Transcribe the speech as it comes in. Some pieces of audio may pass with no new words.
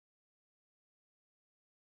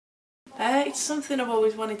It's something I've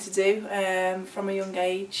always wanted to do from a young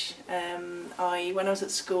age. When I was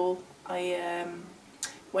at school, I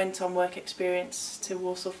went on work experience to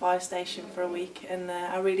Walsall Fire Station for a week, and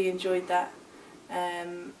I really enjoyed that,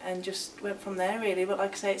 and just went from there really. But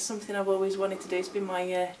like I say, it's something I've always wanted to do. It's been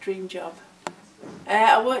my dream job.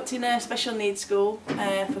 I worked in a special needs school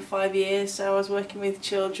for 5 years, so I was working with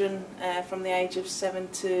children from the age of 7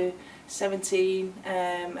 to 17,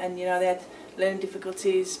 and you know, they had learning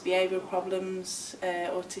difficulties, behavioural problems,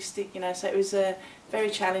 autistic, you know, so it was very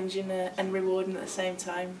challenging and rewarding at the same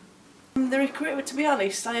time. The recruitment, to be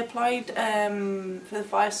honest, I applied for the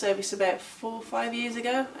fire service about 4 or 5 years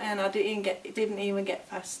ago, and I didn't even get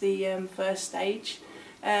past the first stage.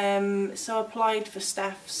 So I applied for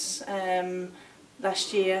staffs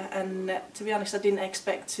last year, and to be honest, I didn't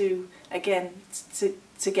expect to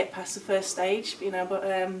get past the first stage, you know, but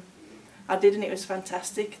I did, and it was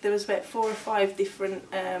fantastic. There was about 4 or 5 different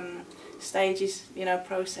stages, you know,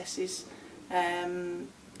 processes, and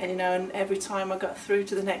you know, and every time I got through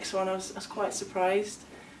to the next one, I was quite surprised.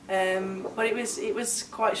 But it was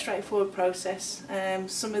quite a straightforward process.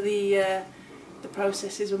 Some of the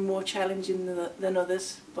processes were more challenging than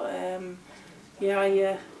others, but yeah,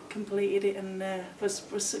 I completed it and was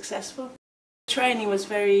successful. Training was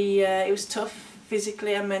it was tough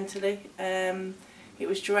physically and mentally. It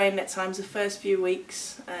was draining at times the first few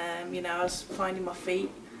weeks. You know, I was finding my feet,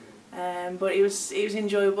 but it was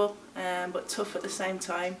enjoyable, but tough at the same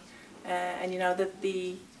time. And you know,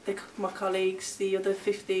 my colleagues, the other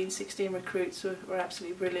 15, 16 recruits were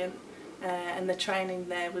absolutely brilliant, and the training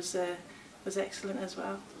there was excellent as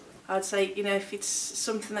well. I'd say, you know, if it's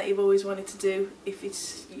something that you've always wanted to do, if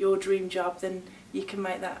it's your dream job, then you can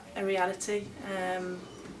make that a reality,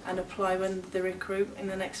 and apply when they recruit in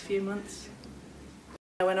the next few months.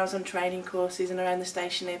 When I was on training courses and around the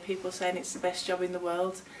station here, people were saying it's the best job in the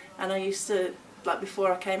world, and I used to, like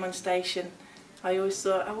before I came on station, I always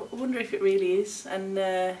thought, I wonder if it really is, and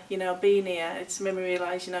you know, being here, it's made me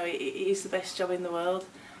realise, you know, it is the best job in the world.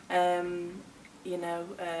 You know,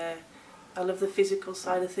 I love the physical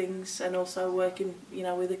side of things, and also working, you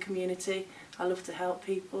know, with the community. I love to help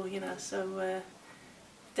people, you know, so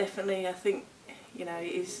definitely I think, you know,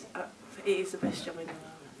 it is the best job in the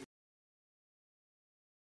world.